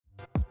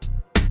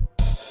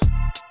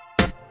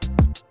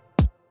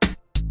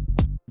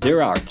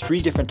There are three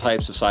different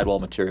types of sidewall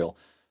material.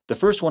 The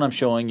first one I'm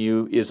showing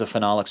you is a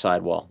phenolic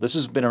sidewall. This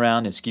has been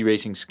around in ski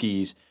racing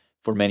skis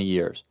for many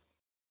years.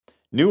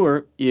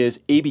 Newer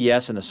is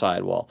ABS in the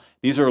sidewall.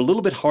 These are a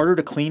little bit harder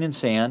to clean and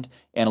sand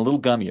and a little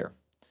gummier.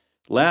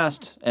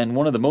 Last, and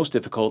one of the most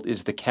difficult,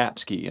 is the cap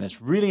ski, and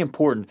it's really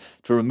important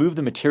to remove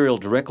the material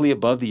directly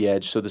above the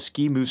edge so the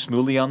ski moves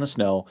smoothly on the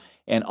snow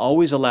and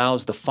always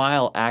allows the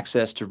file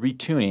access to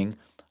retuning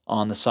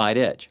on the side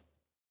edge.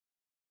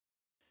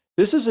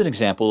 This is an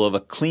example of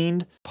a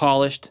cleaned,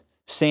 polished,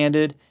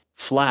 sanded,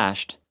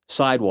 flashed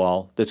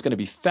sidewall that's going to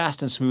be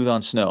fast and smooth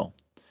on snow.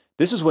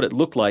 This is what it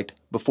looked like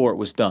before it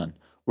was done.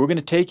 We're going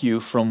to take you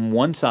from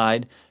one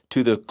side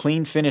to the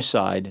clean finish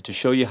side to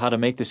show you how to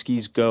make the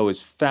skis go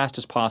as fast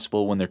as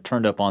possible when they're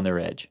turned up on their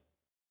edge.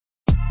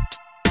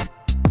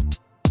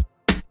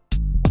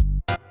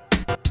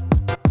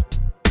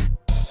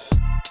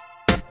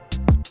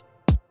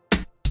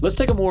 Let's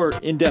take a more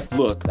in-depth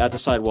look at the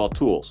sidewall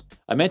tools.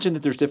 I mentioned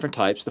that there's different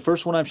types. The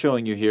first one I'm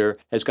showing you here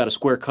has got a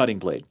square cutting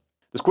blade.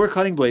 The square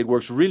cutting blade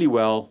works really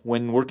well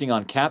when working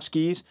on cap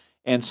skis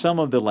and some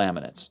of the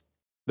laminates.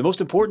 The most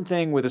important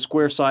thing with a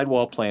square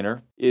sidewall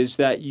planer is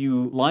that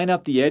you line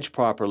up the edge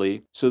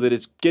properly so that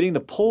it's getting the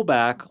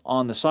pullback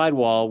on the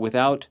sidewall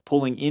without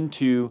pulling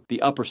into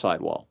the upper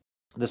sidewall.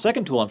 The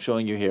second tool I'm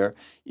showing you here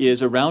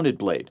is a rounded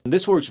blade.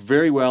 This works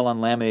very well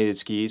on laminated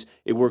skis.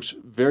 It works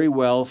very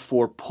well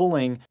for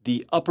pulling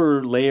the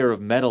upper layer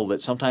of metal that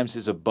sometimes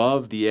is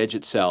above the edge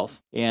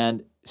itself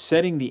and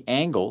setting the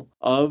angle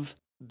of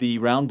the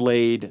round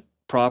blade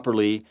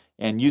properly,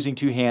 and using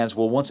two hands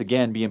will once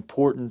again be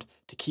important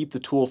to keep the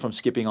tool from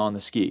skipping on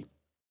the ski.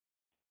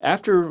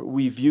 After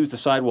we've used the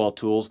sidewall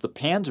tools, the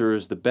panzer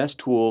is the best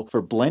tool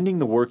for blending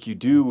the work you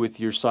do with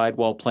your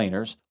sidewall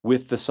planers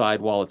with the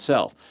sidewall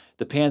itself.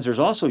 The panzer is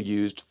also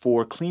used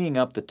for cleaning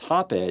up the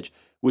top edge,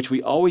 which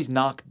we always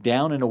knock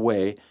down and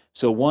away,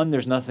 so one,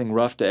 there's nothing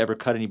rough to ever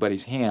cut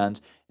anybody's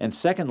hands, and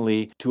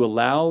secondly, to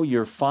allow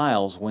your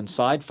files when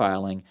side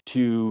filing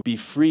to be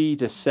free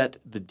to set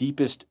the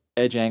deepest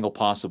edge angle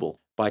possible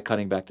by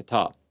cutting back the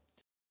top.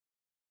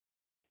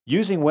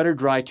 Using wet or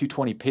dry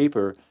 220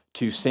 paper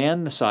to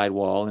sand the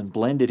sidewall and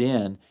blend it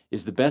in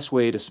is the best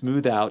way to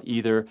smooth out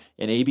either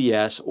an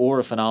ABS or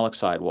a phenolic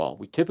sidewall.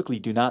 We typically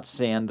do not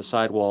sand the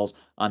sidewalls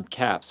on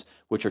caps,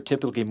 which are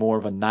typically more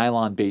of a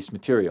nylon-based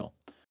material.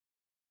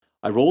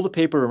 I roll the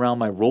paper around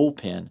my roll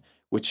pin,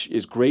 which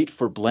is great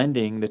for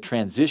blending the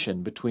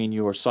transition between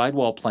your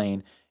sidewall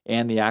plane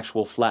and the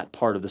actual flat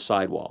part of the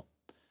sidewall.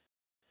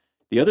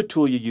 The other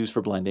tool you use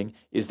for blending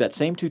is that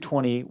same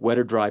 220 wet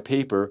or dry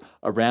paper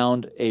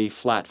around a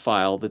flat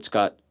file that's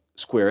got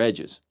square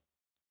edges.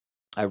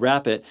 I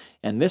wrap it,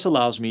 and this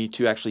allows me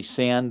to actually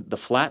sand the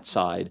flat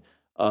side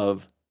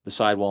of the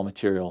sidewall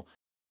material.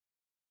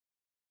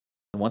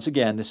 And once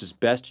again, this is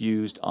best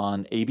used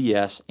on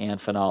ABS and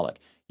phenolic.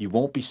 You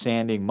won't be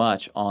sanding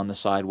much on the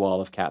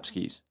sidewall of cap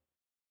skis.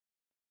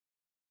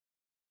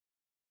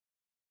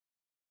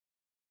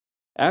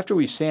 After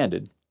we've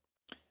sanded,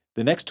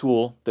 the next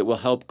tool that will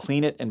help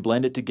clean it and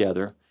blend it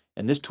together,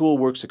 and this tool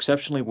works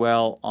exceptionally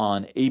well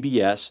on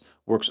ABS,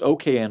 works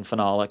okay on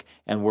phenolic,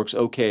 and works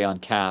okay on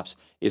caps,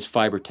 is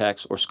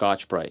Fibertex or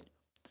Scotch-Brite.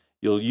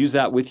 You'll use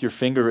that with your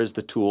finger as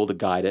the tool to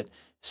guide it,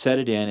 set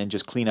it in, and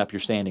just clean up your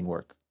sanding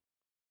work.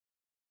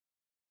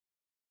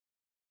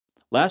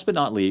 Last but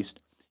not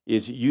least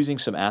is using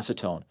some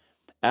acetone.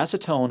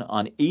 Acetone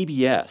on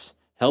ABS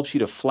helps you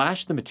to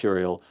flash the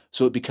material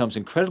so it becomes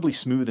incredibly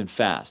smooth and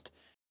fast.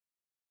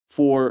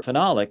 For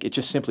phenolic, it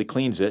just simply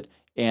cleans it,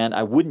 and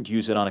I wouldn't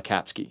use it on a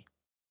cap ski.